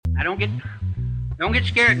Don't get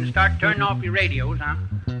scared and start turning off your radios.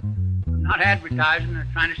 I'm not advertising or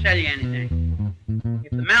trying to sell you anything.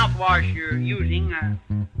 If the mouthwash you're using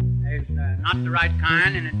is not the right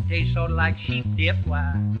kind and it tastes sort of like sheep dip,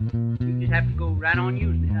 why, you just have to go right on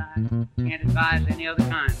using it. I can't advise any other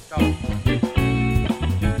kind. So.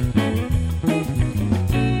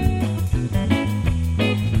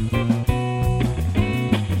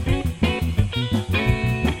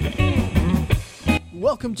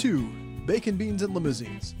 Welcome to Bacon, Beans, and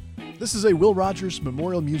Limousines. This is a Will Rogers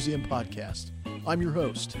Memorial Museum podcast. I'm your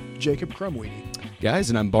host, Jacob Crumweedy. Guys,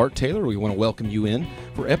 and I'm Bart Taylor. We want to welcome you in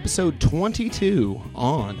for episode 22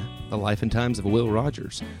 on the life and times of Will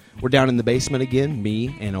Rogers. We're down in the basement again,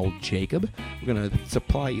 me and old Jacob. We're going to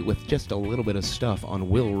supply you with just a little bit of stuff on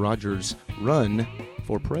Will Rogers' run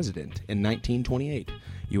for president in 1928.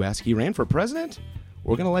 You ask, he ran for president?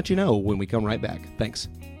 We're going to let you know when we come right back. Thanks.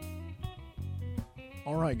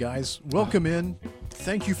 All right, guys. Welcome in.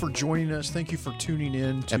 Thank you for joining us. Thank you for tuning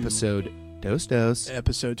in to Episode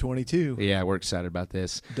 22. Yeah, we're excited about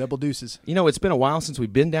this. Double deuces. You know, it's been a while since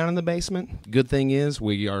we've been down in the basement. Good thing is,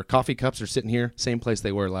 our coffee cups are sitting here, same place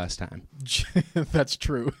they were last time. That's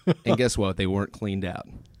true. And guess what? They weren't cleaned out.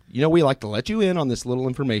 You know, we like to let you in on this little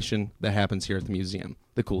information that happens here at the museum,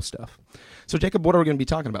 the cool stuff. So, Jacob, what are we going to be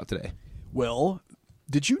talking about today? Well,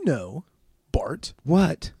 did you know, Bart?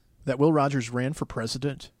 What? That Will Rogers ran for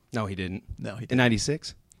president? No, he didn't. No, he didn't. In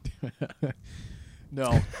 96?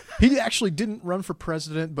 No. He actually didn't run for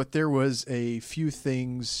president, but there was a few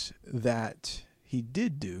things that he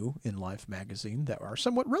did do in Life magazine that are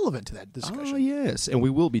somewhat relevant to that discussion. Oh, yes. And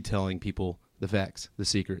we will be telling people the facts, the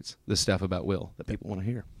secrets, the stuff about Will that people want to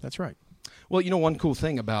hear. That's right. Well, you know, one cool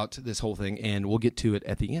thing about this whole thing, and we'll get to it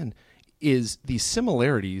at the end, is the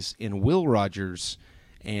similarities in Will Rogers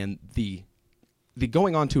and the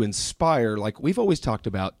going on to inspire, like we've always talked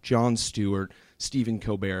about, Jon Stewart, Stephen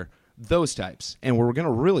Colbert, those types. And we're going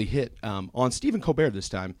to really hit on Stephen Colbert this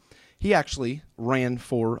time. He actually ran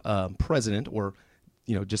for president, or,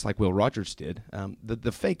 you know, just like Will Rogers did,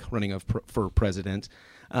 the fake running for president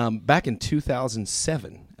back in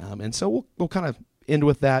 2007. And so we'll kind of end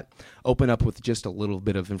with that, open up with just a little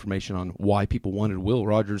bit of information on why people wanted Will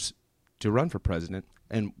Rogers to run for president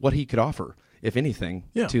and what he could offer, if anything,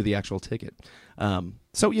 to the actual ticket.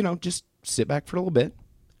 So, you know, just sit back for a little bit,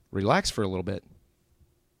 relax for a little bit,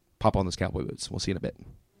 pop on those cowboy boots. We'll see you in a bit.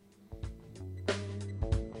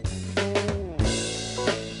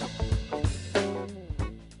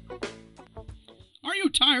 Are you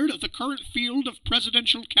tired of the current field of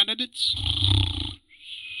presidential candidates?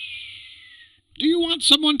 Do you want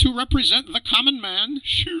someone to represent the common man?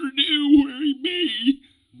 Sure do, me.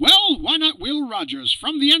 Well, why not Will Rogers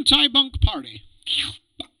from the Anti-Bunk Party?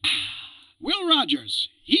 Will Rogers,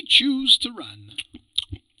 he choose to run.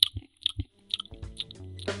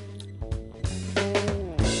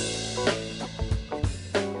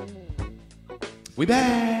 We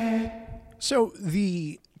back! So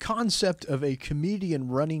the concept of a comedian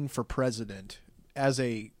running for president as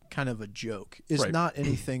a kind of a joke is not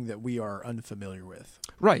anything that we are unfamiliar with.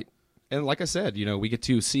 Right. And like I said, you know, we get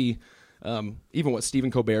to see even what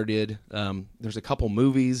Stephen Colbert did. There's a couple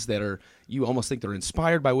movies that are, you almost think they're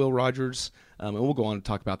inspired by Will Rogers, and we'll go on to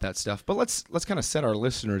talk about that stuff. But let's kind of set our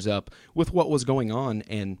listeners up with what was going on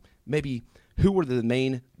and maybe who were the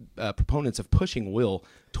main proponents of pushing Will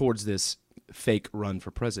towards this fake run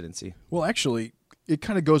for presidency. Well, actually, it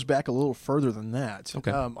kind of goes back a little further than that.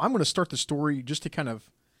 Okay. I'm going to start the story just to kind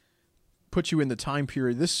of put you in the time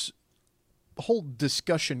period. This whole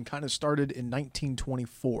discussion kind of started in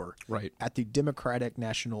 1924 at the Democratic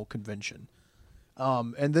National Convention.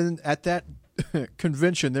 And then at that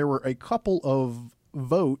convention, there were a couple of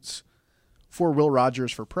votes for Will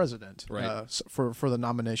Rogers for president, for the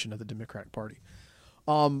nomination of the Democratic Party.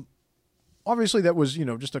 Obviously, that was, you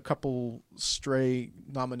know, just a couple stray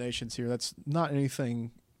nominations here. That's not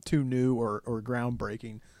anything too new or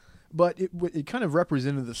groundbreaking. But it kind of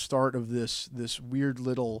represented the start of this weird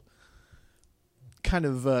little kind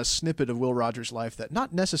of snippet of Will Rogers' life that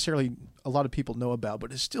not necessarily a lot of people know about,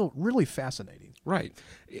 but is still really fascinating. Right.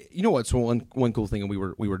 You know what's one cool thing, and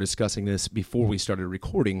we were discussing this before we started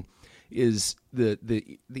recording, is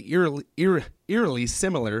the eerily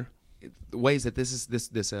similar ways that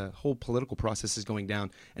this whole political process is going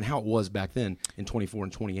down and how it was back then in 24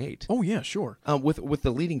 and 28. Oh yeah, sure. With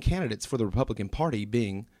the leading candidates for the Republican Party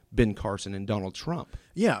being Ben Carson and Donald Trump.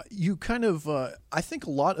 Yeah, you kind of I think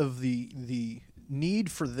a lot of the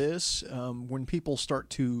need for this when people start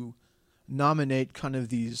to nominate kind of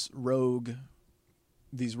these rogue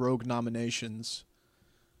nominations,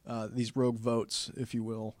 these rogue votes, if you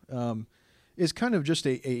will. is kind of just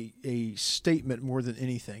a statement more than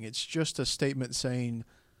anything. It's just a statement saying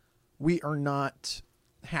we are not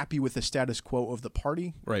happy with the status quo of the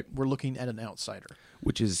party. Right. We're looking at an outsider.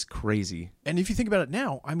 Which is crazy. And if you think about it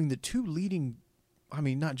now, I mean, the two leading, I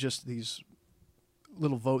mean, not just these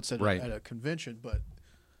little votes at a convention, but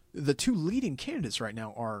the two leading candidates right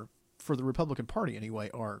now are, for the Republican Party anyway,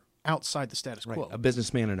 are outside the status quo. A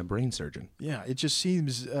businessman and a brain surgeon. Yeah, it just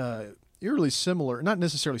seems eerily similar, not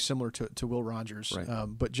necessarily similar to Will Rogers,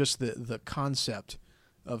 but just the concept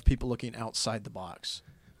of people looking outside the box.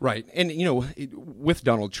 Right. And, you know, with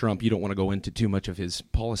Donald Trump, you don't want to go into too much of his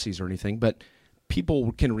policies or anything, but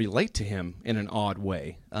people can relate to him in an odd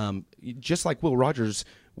way. Just like Will Rogers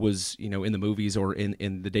was, you know, in the movies or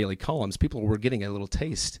in the daily columns, people were getting a little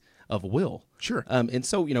taste of Will. Sure. And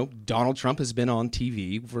so, you know, Donald Trump has been on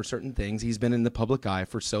TV for certain things. He's been in the public eye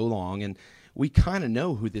for so long, and we kind of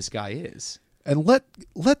know who this guy is. And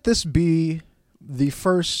let this be the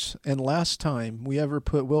first and last time we ever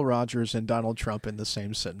put Will Rogers and Donald Trump in the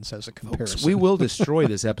same sentence as a comparison. Folks, we will destroy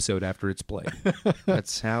this episode after it's played.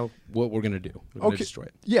 That's what we're going to do. We're going to destroy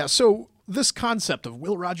it. Yeah, so this concept of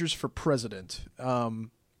Will Rogers for president,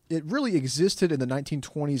 it really existed in the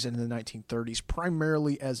 1920s and in the 1930s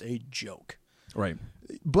primarily as a joke. Right.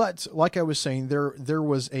 But like I was saying, there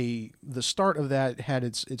was the start of that had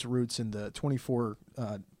its roots in the 24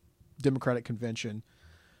 Democratic Convention.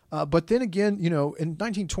 But then again, you know, in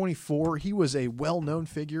 1924, he was a well-known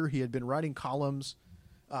figure. He had been writing columns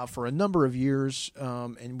for a number of years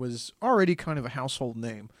and was already kind of a household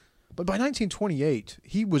name. But by 1928,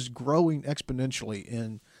 he was growing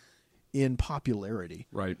exponentially in popularity.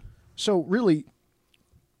 Right. So really,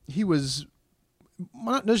 he was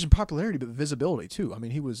not just in popularity, but visibility too. I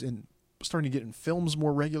mean, he was starting to get in films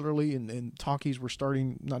more regularly, and talkies were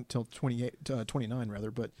starting not until 29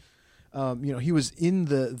 rather, but. You know, he was in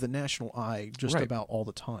the national eye just about all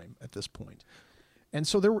the time at this point. And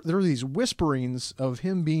so there were these whisperings of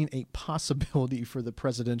him being a possibility for the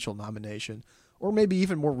presidential nomination, or maybe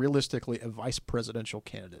even more realistically, a vice presidential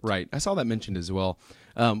candidate. Right. I saw that mentioned as well,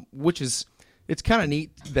 which is, it's kind of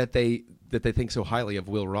neat that they think so highly of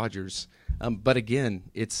Will Rogers. But again,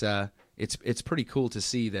 it's pretty cool to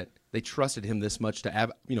see that they trusted him this much to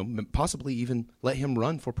have, you know, possibly even let him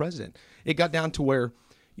run for president. It got down to where,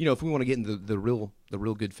 you know, if we want to get into the real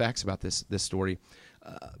good facts about this story,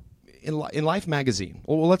 in Life magazine.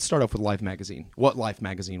 Well, let's start off with Life magazine. What Life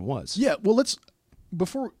magazine was? Yeah. Well,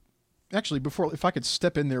 before if I could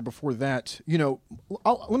step in there before that, you know,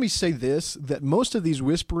 let me say this: that most of these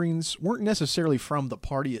whisperings weren't necessarily from the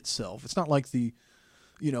party itself. It's not like the,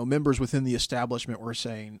 you know, members within the establishment were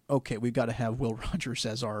saying, "Okay, we've got to have Will Rogers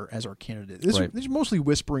as our candidate." These are mostly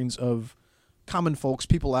whisperings of common folks,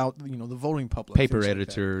 people out, you know, the voting public. Paper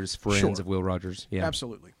editors, like friends of Will Rogers. Yeah,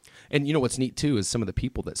 absolutely. And you know what's neat, too, is some of the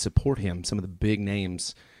people that support him, some of the big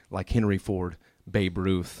names like Henry Ford, Babe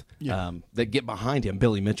Ruth, that get behind him,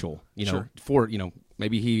 Billy Mitchell, you know, Ford, you know,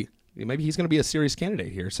 maybe he's going to be a serious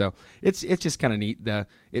candidate here. So it's just kind of neat, the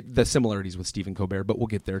similarities with Stephen Colbert, but we'll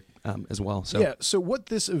get there as well. So yeah, so what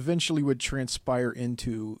this eventually would transpire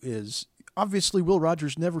into is, obviously, Will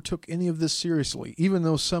Rogers never took any of this seriously, even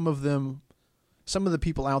though some of the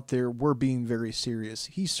people out there were being very serious.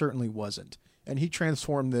 He certainly wasn't. And he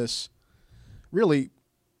transformed this. Really,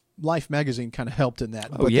 Life magazine kind of helped in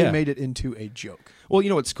that. But they made it into a joke. Well, you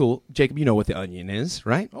know what's cool? Jacob, you know what The Onion is,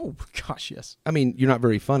 right? Oh, gosh, yes. I mean, you're not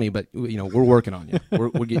very funny, but, you know, we're working on you.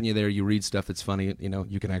 We're getting you there. You read stuff that's funny. You know,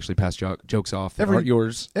 you can actually pass jokes off that aren't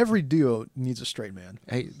yours. Every duo needs a straight man.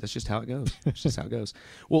 Hey, that's just how it goes. That's just how it goes.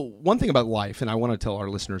 Well, one thing about Life, and I want to tell our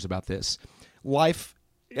listeners about this. Life...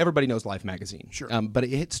 Everybody knows Life magazine, sure, but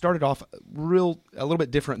it started off a little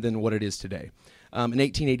bit different than what it is today. In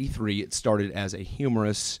 1883, it started as a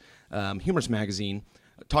humorous magazine.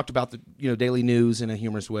 Talked about the daily news in a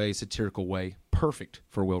humorous way, satirical way. Perfect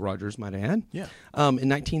for Will Rogers, might I add. Yeah. In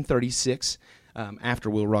 1936, after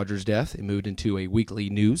Will Rogers' death, it moved into a weekly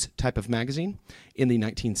news type of magazine. In the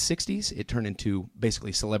 1960s, it turned into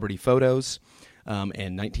basically celebrity photos.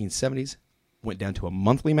 And 1970s went down to a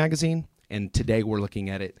monthly magazine. And today we're looking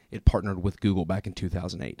at it. It partnered with Google back in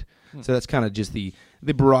 2008. So that's kind of just the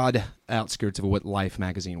broad outskirts of what Life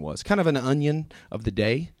magazine was. Kind of an Onion of the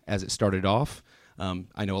day as it started off.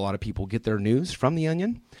 I know a lot of people get their news from the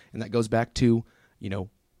Onion, and that goes back to, you know,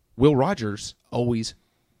 Will Rogers always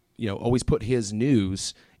put his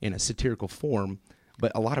news in a satirical form,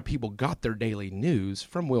 but a lot of people got their daily news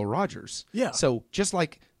from Will Rogers. Yeah. So just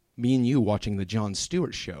like me and you watching the Jon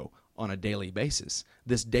Stewart show on a daily basis,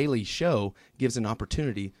 this daily show gives an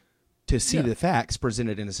opportunity to see the facts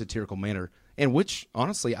presented in a satirical manner, and which,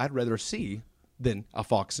 honestly, I'd rather see than a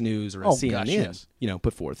Fox News or a CNN, gosh, yes.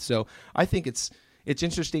 Put forth. So I think it's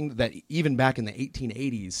interesting that even back in the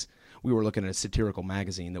 1880s, we were looking at a satirical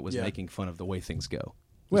magazine that was making fun of the way things go.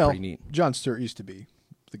 Well, pretty neat. Jon Stewart used to be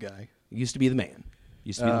the guy. He used to be the man.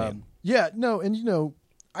 Yeah, no, and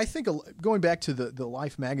I think going back to the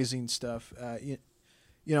Life magazine stuff, I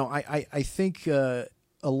think a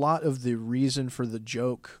lot of the reason for the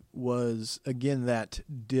joke was, again, that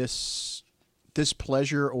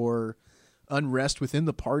displeasure or unrest within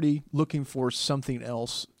the party, looking for something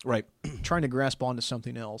else, right? Trying to grasp onto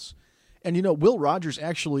something else. And Will Rogers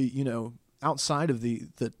actually, outside of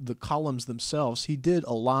the columns themselves, he did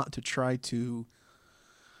a lot to try to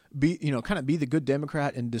be, kind of be the good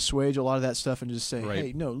Democrat and dissuade a lot of that stuff and just say,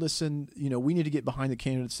 hey, no, listen, we need to get behind the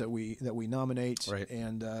candidates that we nominate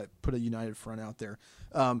and put a united front out there.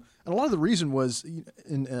 And a lot of the reason was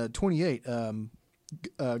in 28,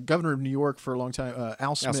 governor of New York for a long time,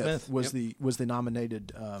 Al Smith was the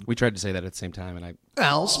nominated. We tried to say that at the same time, and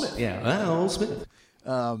Al Smith. Yeah, Al Smith.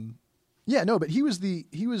 But he was the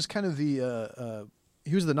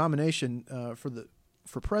nomination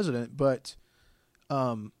for president, but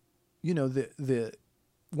the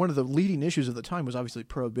one of the leading issues of the time was obviously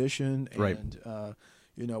prohibition and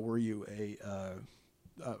were you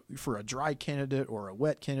for a dry candidate or a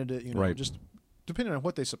wet candidate, just depending on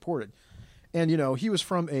what they supported. And he was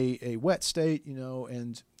from a wet state,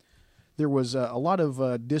 and there was a lot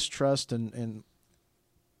of distrust and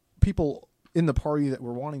people in the party that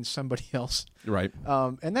were wanting somebody else. Right.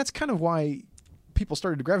 And that's kind of why people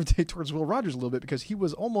started to gravitate towards Will Rogers a little bit, because he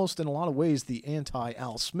was almost in a lot of ways the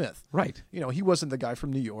anti-Al Smith. Right. He wasn't the guy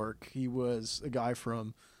from New York. He was a guy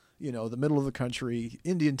from, the middle of the country,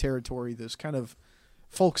 Indian Territory, this kind of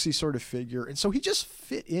folksy sort of figure. And so he just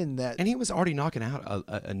fit in that. And he was already knocking out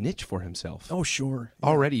a niche for himself. Oh, sure. Yeah.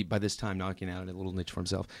 Already by this time knocking out a little niche for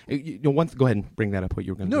himself. Go ahead and bring that up, what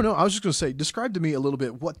you were going to do. No, I was just going to say, describe to me a little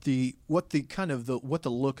bit what the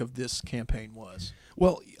look of this campaign was.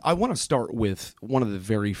 Well, I want to start with one of the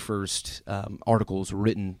very first articles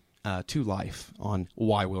written to Life on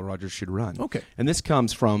why Will Rogers should run. Okay. And this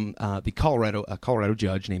comes from a Colorado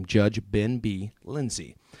judge named Judge Ben B.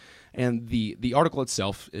 Lindsay. And the article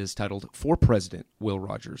itself is titled, "For President, Will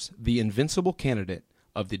Rogers, the invincible candidate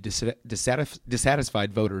of the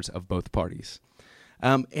dissatisfied voters of both parties."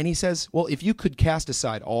 And he says, well, if you could cast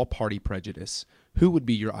aside all party prejudice, who would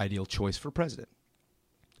be your ideal choice for president?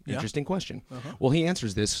 Yeah. Interesting question. Uh-huh. Well, he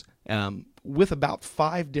answers this with about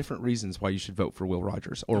 5 different reasons why you should vote for Will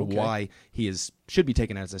Rogers, or why he should be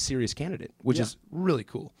taken as a serious candidate, which is really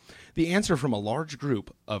cool. The answer from a large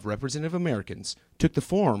group of representative Americans took the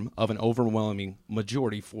form of an overwhelming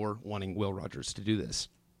majority for wanting Will Rogers to do this.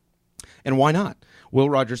 And why not? Will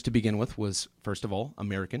Rogers, to begin with, was, first of all,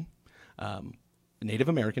 American, Native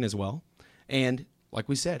American as well, and like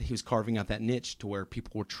we said, he was carving out that niche to where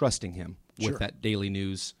people were trusting him with that daily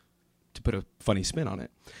news, to put a funny spin on it.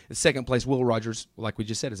 In second place, Will Rogers, like we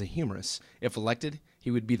just said, is a humorist. If elected, he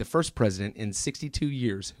would be the first president in 62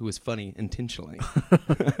 years who is funny intentionally.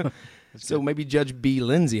 So maybe Judge B.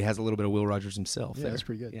 Lindsay has a little bit of Will Rogers himself. Yeah, that's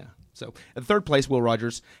pretty good. Yeah. So in third place, Will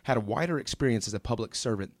Rogers had a wider experience as a public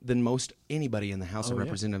servant than most anybody in the House of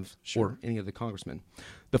Representatives or any of the congressmen.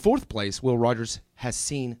 The fourth place, Will Rogers has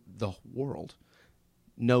seen the world,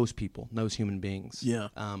 knows people, knows human beings. Yeah.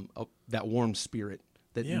 That warm spirit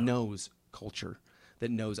that knows culture,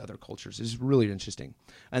 that knows other cultures. Is really interesting.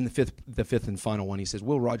 And the fifth and final one, he says,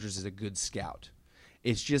 Will Rogers is a good scout.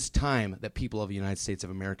 It's just time that people of the United States of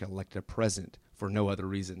America elected a president for no other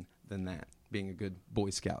reason than that, being a good Boy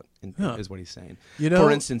Scout, is what he's saying.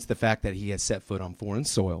 For instance, the fact that he has set foot on foreign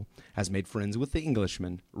soil, has made friends with the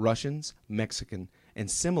Englishmen, Russians, Mexican,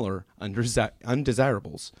 and similar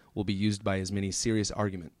undesirables will be used by as many serious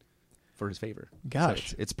argument for his favor.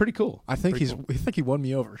 Gosh, so it's pretty cool. I think he won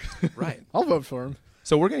me over. Right. I'll vote for him.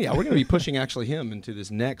 So we're gonna be pushing actually him into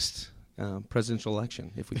this next presidential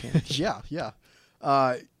election if we can.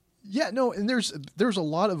 And there's a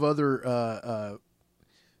lot of other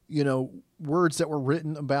words that were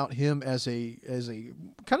written about him as a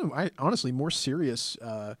kind of honestly more serious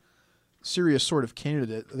sort of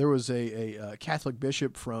candidate. There was a Catholic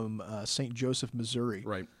bishop from St. Joseph, Missouri.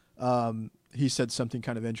 Right. He said something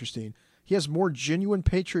kind of interesting. He has more genuine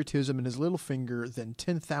patriotism in his little finger than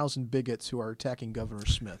 10,000 bigots who are attacking Governor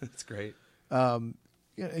Smith. That's great.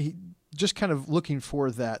 He just kind of looking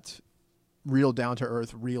for that real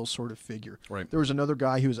down-to-earth, real sort of figure. Right. There was another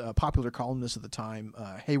guy who was a popular columnist at the time,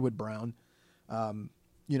 Haywood Brown.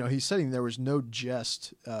 He's saying there was no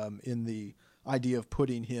jest in the idea of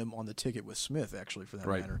putting him on the ticket with Smith, actually, for that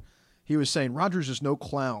matter. He was saying Rogers is no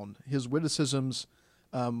clown. His witticisms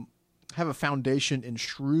have a foundation in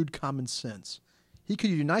shrewd common sense. He could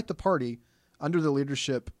unite the party under the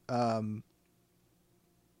leadership, under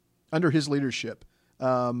his leadership,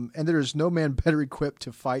 and there is no man better equipped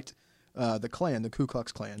to fight the Klan, the Ku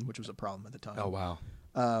Klux Klan, which was a problem at the time. Oh wow.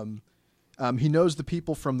 He knows the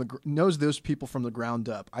people knows those people from the ground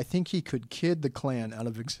up. I think he could kid the Klan out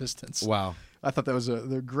of existence. Wow. I thought that was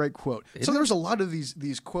a great quote. So there's a lot of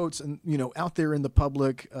these quotes, and out there in the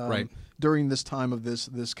public right. during this time of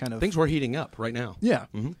this kind of things were heating up right now. Yeah.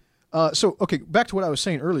 Mm-hmm. So okay, back to what I was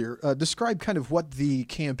saying earlier. Describe kind of what the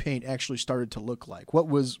campaign actually started to look like. What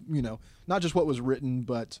was not just what was written,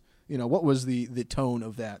 but what was the tone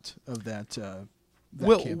of that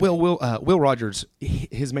Will Rogers,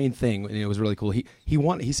 his main thing, and it was really cool.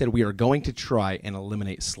 He said we are going to try and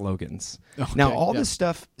eliminate slogans. Okay, now all this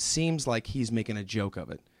stuff seems like he's making a joke of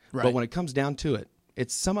it, right. But when it comes down to it, a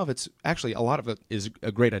lot of it is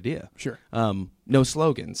a great idea. Sure. No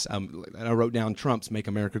slogans. And I wrote down Trump's "Make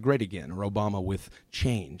America Great Again" or Obama with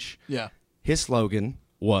 "Change." Yeah. His slogan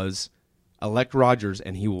was elect Rogers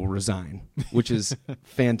and he will resign, which is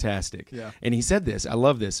fantastic. Yeah. And he said this. I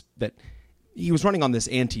love this that. He was running on this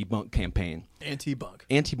anti-bunk campaign. Anti-bunk.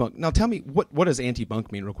 Anti-bunk. Now tell me, what does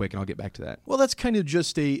anti-bunk mean real quick, and I'll get back to that. Well, that's kind of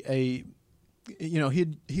just he'd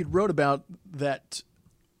wrote about that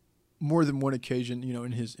more than one occasion,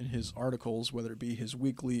 in his articles, whether it be his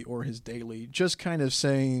weekly or his daily, just kind of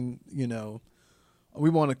saying, we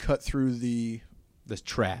want to cut through the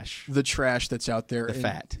trash that's out there. The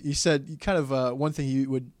fat. He said kind of one thing he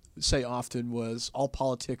would say often was all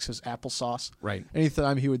politics is applesauce. Right.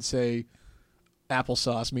 Anytime he would say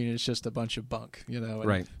applesauce, meaning it's just a bunch of bunk, And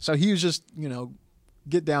right. So he was just,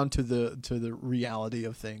 get down to the reality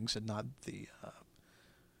of things and not the.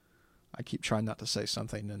 I keep trying not to say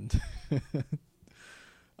something and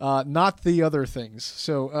not the other things.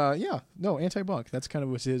 So anti-bunk. That's kind of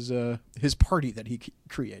was his party that he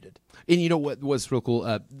created. And you know what was real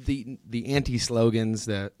cool? The anti-slogans,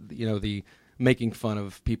 the making fun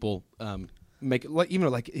of people.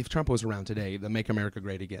 Even if Trump was around today, the "Make America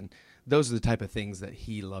Great Again," those are the type of things that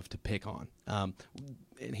he loved to pick on.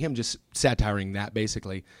 And him just satiring that,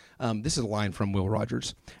 basically. This is a line from Will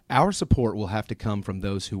Rogers. "Our support will have to come from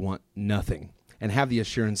those who want nothing and have the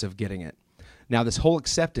assurance of getting it. Now, this whole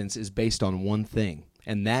acceptance is based on one thing,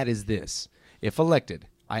 and that is this. If elected,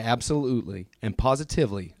 I absolutely and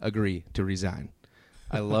positively agree to resign."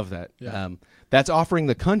 I love that. Yeah. That's offering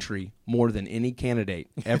the country more than any candidate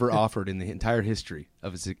ever offered in the entire history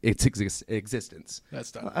of its existence.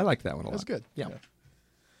 That's done. I like that one a lot. That's good. Yeah.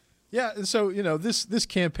 Yeah, and so, this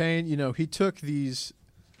campaign, he took these,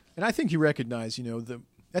 and I think he recognized,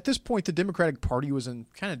 at this point the Democratic Party was in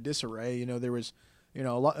kind of disarray. There was,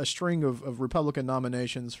 a string of Republican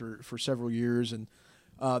nominations for several years, and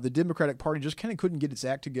the Democratic Party just kind of couldn't get its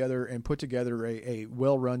act together and put together a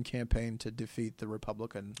well-run campaign to defeat the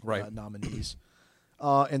Republican nominees.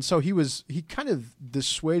 And so he kind of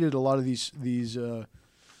dissuaded a lot of these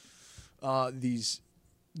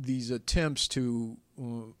attempts to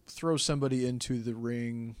throw somebody into the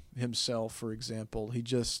ring himself, for example. He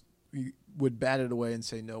would bat it away and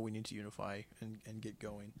say, no, we need to unify and get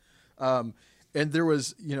going. And there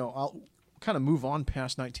was, I'll kind of move on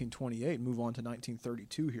past 1928, move on to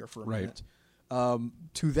 1932 here for a minute,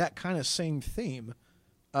 to that kind of same theme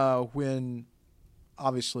when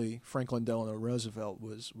obviously Franklin Delano Roosevelt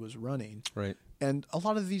was running. Right. And a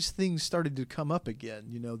lot of these things started to come up again,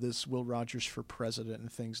 this Will Rogers for president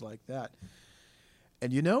and things like that.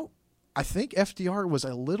 And, I think FDR was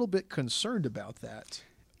a little bit concerned about that.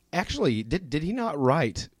 Actually, did he not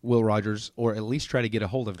write Will Rogers, or at least try to get a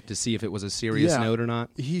hold of it to see if it was a serious note or not?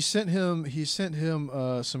 He sent him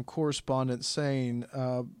some correspondence saying,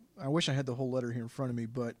 I wish I had the whole letter here in front of me,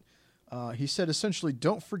 but he said essentially,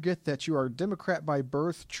 don't forget that you are a Democrat by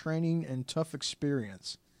birth, training, and tough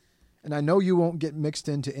experience. And I know you won't get mixed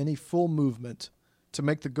into any full movement to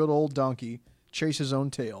make the good old donkey chase his own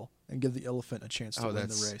tail and give the elephant a chance to win the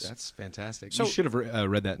race. That's fantastic. So, you should have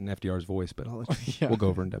read that in FDR's voice, but we'll go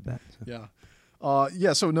over and dub that. So.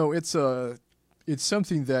 Yeah. So no, it's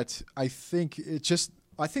something that I think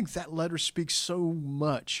that letter speaks so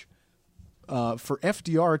much for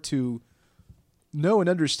FDR to know and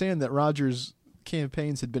understand that Rogers'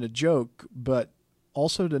 campaigns had been a joke, but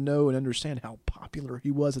also to know and understand how popular he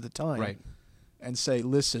was at the time, right? And say,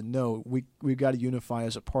 listen, no, we got to unify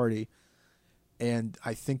as a party. And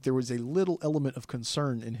I think there was a little element of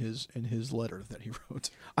concern in his letter that he wrote.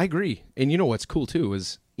 I agree. And what's cool too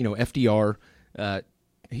is FDR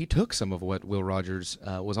he took some of what Will Rogers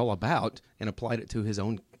was all about and applied it to his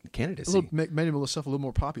own candidacy. Made himself a little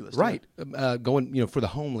more populist. Right. Going for the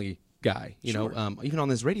homely guy. You know, even on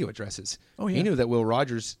his radio addresses. Oh, yeah. He knew that Will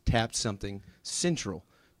Rogers tapped something central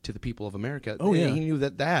to the people of America. Oh, yeah. He knew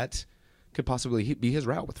that could possibly be his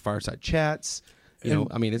route with fireside chats. You know,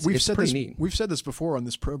 I mean, it's pretty neat. We've said this before on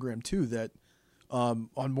this program, too, that on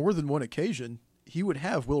more than one occasion, he would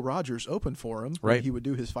have Will Rogers open for him. Right. He would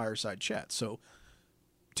do his fireside chat. So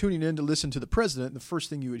tuning in to listen to the president, the first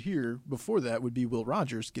thing you would hear before that would be Will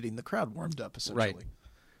Rogers getting the crowd warmed up, essentially. Right.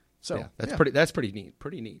 So yeah, that's pretty neat.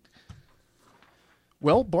 Pretty neat.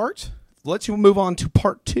 Well, Bart, let's move on to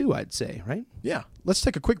part 2, I'd say, right? Yeah. Let's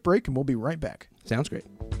take a quick break, and we'll be right back. Sounds great.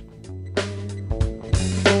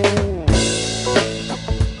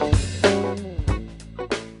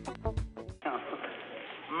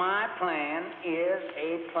 My plan is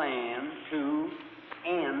a plan to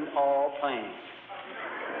end all plans.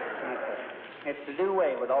 It's to do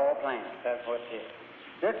away with all plans. That's what it is.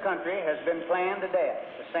 This country has been planned to death,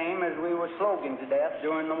 the same as we were sloganed to death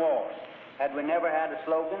during the war. Had we never had a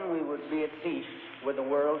slogan, we would be at peace with the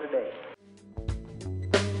world today.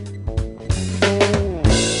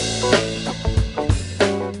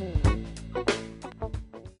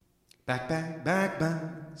 Back,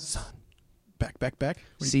 son. Back.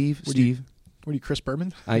 Steve. What are you, Chris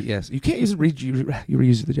Berman? Yes. You can't use you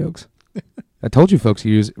reuse the jokes. I told you, folks,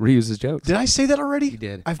 he reuses jokes. Did I say that already? You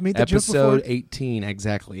did. I've made that joke before. Episode 18,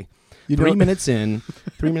 exactly. 3 minutes in,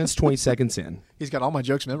 3 minutes, 20 seconds in. He's got all my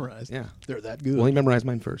jokes memorized. Yeah. They're that good. Well, he memorized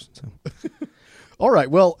mine first. So. All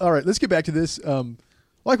right. Let's get back to this.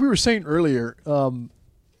 Like we were saying earlier,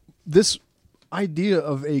 this idea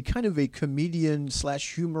of a kind of a comedian /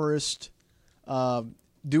 humorist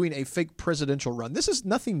doing a fake presidential run. This is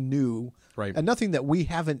nothing new, right? And nothing that we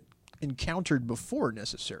haven't encountered before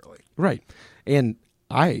necessarily. Right. And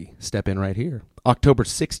I step in right here. October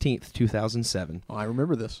 16th, 2007. Oh, I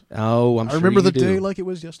remember this. Oh, I remember the day like it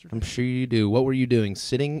was yesterday. I'm sure you do. What were you doing?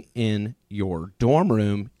 Sitting in your dorm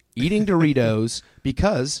room eating Doritos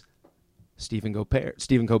because Stephen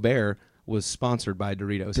Colbert was sponsored by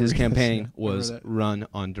Doritos. His campaign was run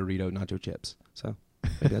on Dorito nacho chips. So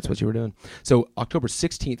maybe that's what you were doing. So October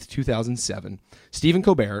 16th, 2007, Stephen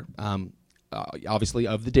Colbert, obviously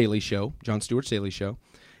of The Daily Show, Jon Stewart's Daily Show,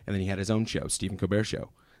 and then he had his own show, Stephen Colbert Show.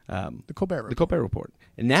 The Colbert Report.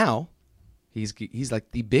 And now he's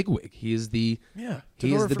like the bigwig. He is the big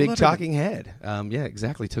Letterman. talking head. Yeah,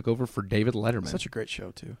 exactly. Took over for David Letterman. Such a great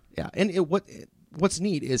show too. Yeah, and what's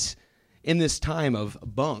neat is in this time of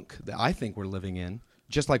bunk that I think we're living in,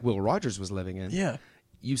 just like Will Rogers was living in. Yeah,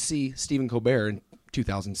 you see Stephen Colbert in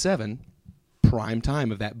 2007, prime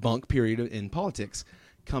time of that bunk period in politics,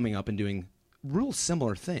 coming up and doing real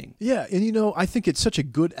similar thing. Yeah, and I think it's such a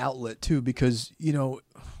good outlet too because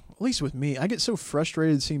at least with me, I get so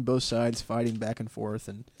frustrated seeing both sides fighting back and forth,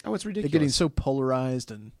 and it's ridiculous. They're getting so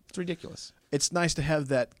polarized, and it's ridiculous. It's nice to have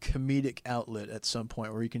that comedic outlet at some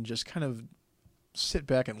point where you can just kind of sit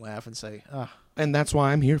back and laugh and say, And that's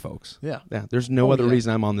why I'm here, folks. Yeah. There's no other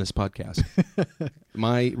reason I'm on this podcast.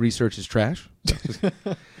 My research is trash.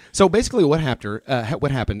 So basically, what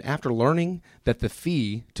happened after learning that the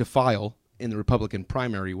fee to file in the Republican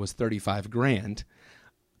primary was $35,000,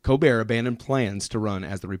 Colbert abandoned plans to run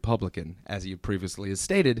as the Republican. As he previously has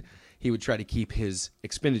stated, he would try to keep his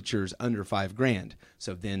expenditures under $5,000.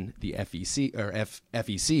 So then the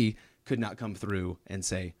FEC could not come through and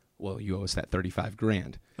say, "Well, you owe us that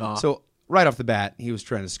 $35,000." So right off the bat, he was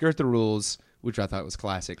trying to skirt the rules, which I thought was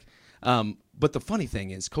classic. But the funny thing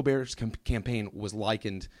is, Colbert's campaign was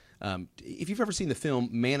likened. If you've ever seen the film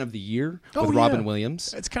Man of the Year with Robin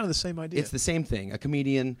Williams, it's kind of the same idea. It's the same thing. A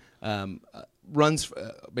comedian runs.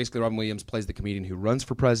 Basically, Robin Williams plays the comedian who runs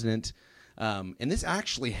for president. And this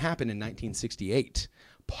actually happened in 1968.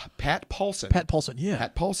 Pat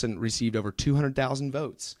Paulson received over 200,000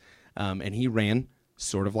 votes, and he ran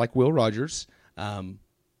sort of like Will Rogers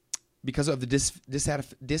because of the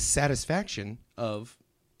dissatisfaction of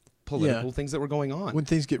political things that were going on. When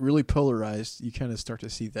things get really polarized, you kind of start to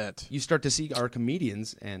see that. You start to see our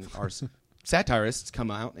comedians and our satirists come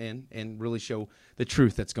out and really show the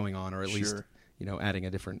truth that's going on, or at least adding a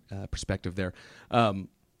different perspective there.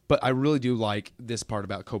 But I really do like this part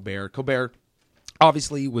about Colbert. Colbert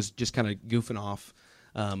obviously was just kind of goofing off,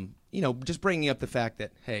 just bringing up the fact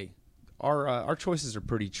that, hey, our choices are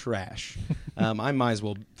pretty trash. I might as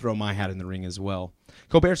well throw my hat in the ring as well.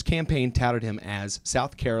 Colbert's campaign touted him as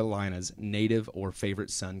South Carolina's native or favorite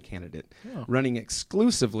son candidate, running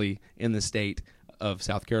exclusively in the state of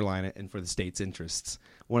South Carolina and for the state's interests.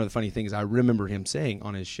 One of the funny things I remember him saying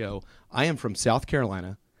on his show, "I am from South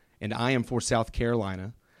Carolina, and I am for South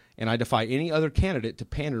Carolina, and I defy any other candidate to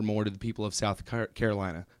pander more to the people of South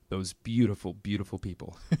Carolina. those beautiful, beautiful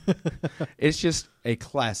people. It's just a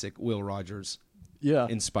classic Will Rogers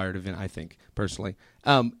inspired event, I think, personally.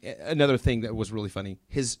 Another thing that was really funny,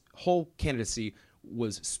 his whole candidacy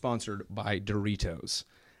was sponsored by Doritos.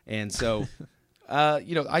 And so, I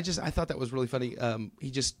thought that was really funny.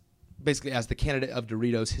 He just basically, as the candidate of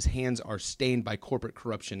Doritos, his hands are stained by corporate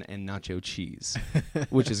corruption and nacho cheese,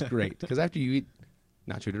 which is great. Because after you eat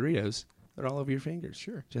nacho Doritos, they're all over your fingers.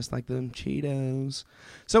 Sure. Just like them Cheetos.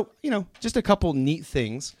 So, just a couple neat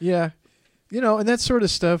things. Yeah. And that sort of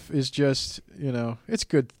stuff is just, it's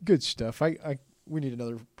good stuff. We need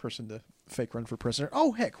another person to fake run for president.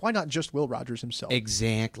 Oh, heck, why not just Will Rogers himself?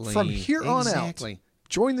 Exactly. From here on out,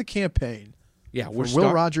 join the campaign. Yeah,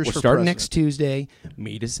 Will Rogers we're for starting president. next Tuesday.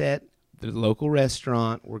 Meet us at the local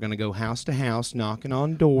restaurant. We're going to go house to house, knocking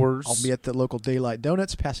on doors. I'll be at the local Daylight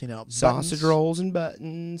Donuts, passing out sausage buttons. rolls and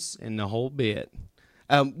buttons and the whole bit.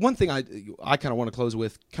 One thing I kind of want to close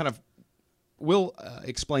with, Will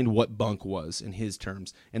explained what bunk was in his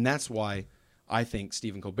terms, and that's why I think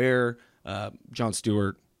Stephen Colbert, Jon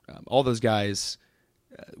Stewart, all those guys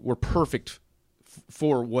were perfect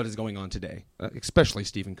for what is going on today, especially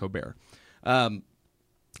Stephen Colbert.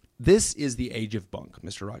 This is the age of bunk,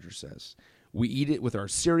 Mr. Rogers says. We eat it with our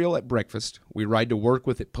cereal at breakfast. We ride to work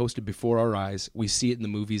with it posted before our eyes. We see it in the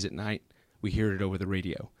movies at night. We hear it over the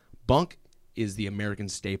radio. Bunk is the American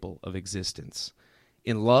staple of existence.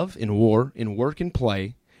 In love, in war, in work and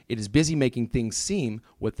play, it is busy making things seem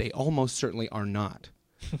what they almost certainly are not.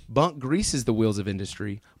 Bunk greases the wheels of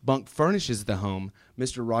industry. Bunk furnishes the home.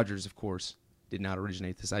 Mr. Rogers, of course, did not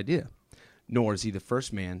originate this idea. Nor is he the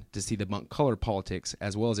first man to see the bunk color politics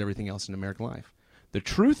as well as everything else in American life. The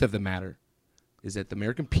truth of the matter is that the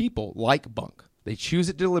American people like bunk. They choose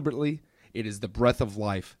it deliberately. It is the breath of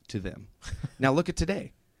life to them. Now look at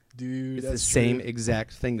today. Dude, it's that's the same true.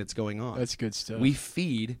 exact thing that's going on. That's good stuff. We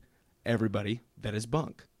feed everybody that is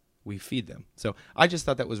bunk. We feed them. So I just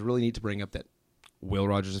thought that was really neat to bring up that Will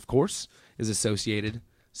Rogers, of course, is associated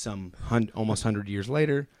almost 100 years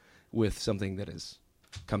later with something that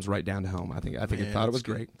comes right down to home. I thought it was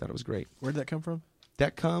great. Thought it was great. Where did that come from?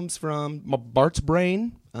 That comes from Bart's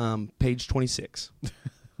brain, page 26.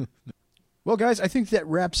 Well, guys, I think that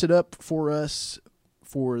wraps it up for us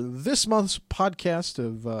for this month's podcast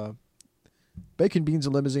of Bacon, Beans,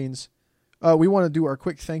 and Limousines. We want to do our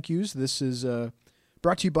quick thank yous. This is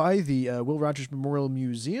brought to you by the Will Rogers Memorial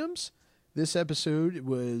Museums. This episode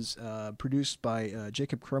was produced by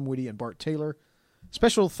Jacob Crumwitty and Bart Taylor.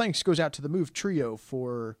 Special thanks goes out to the Move Trio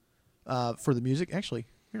for the music. Actually,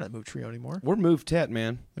 you're not Move Trio anymore. We're Move Tet,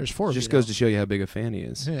 man. There's four of you. Just goes to show you how big a fan he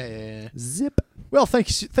is. Yeah. Zip. Well,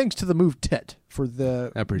 thanks to the Move Tet for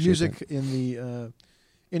the music that. in the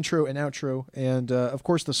intro and outro. And, of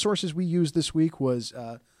course, the sources we used this week was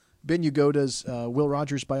Ben Yagoda's Will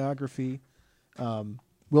Rogers biography,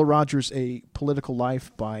 Will Rogers, A Political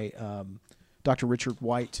Life by Dr. Richard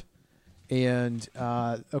White, and,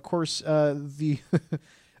 of course, the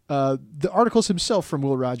articles himself from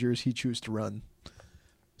Will Rogers he chose to run.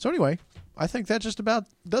 So anyway, I think that just about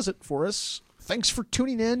does it for us. Thanks for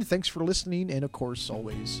tuning in. Thanks for listening. And, of course,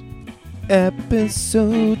 always,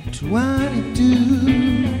 Episode 22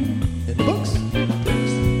 in the books.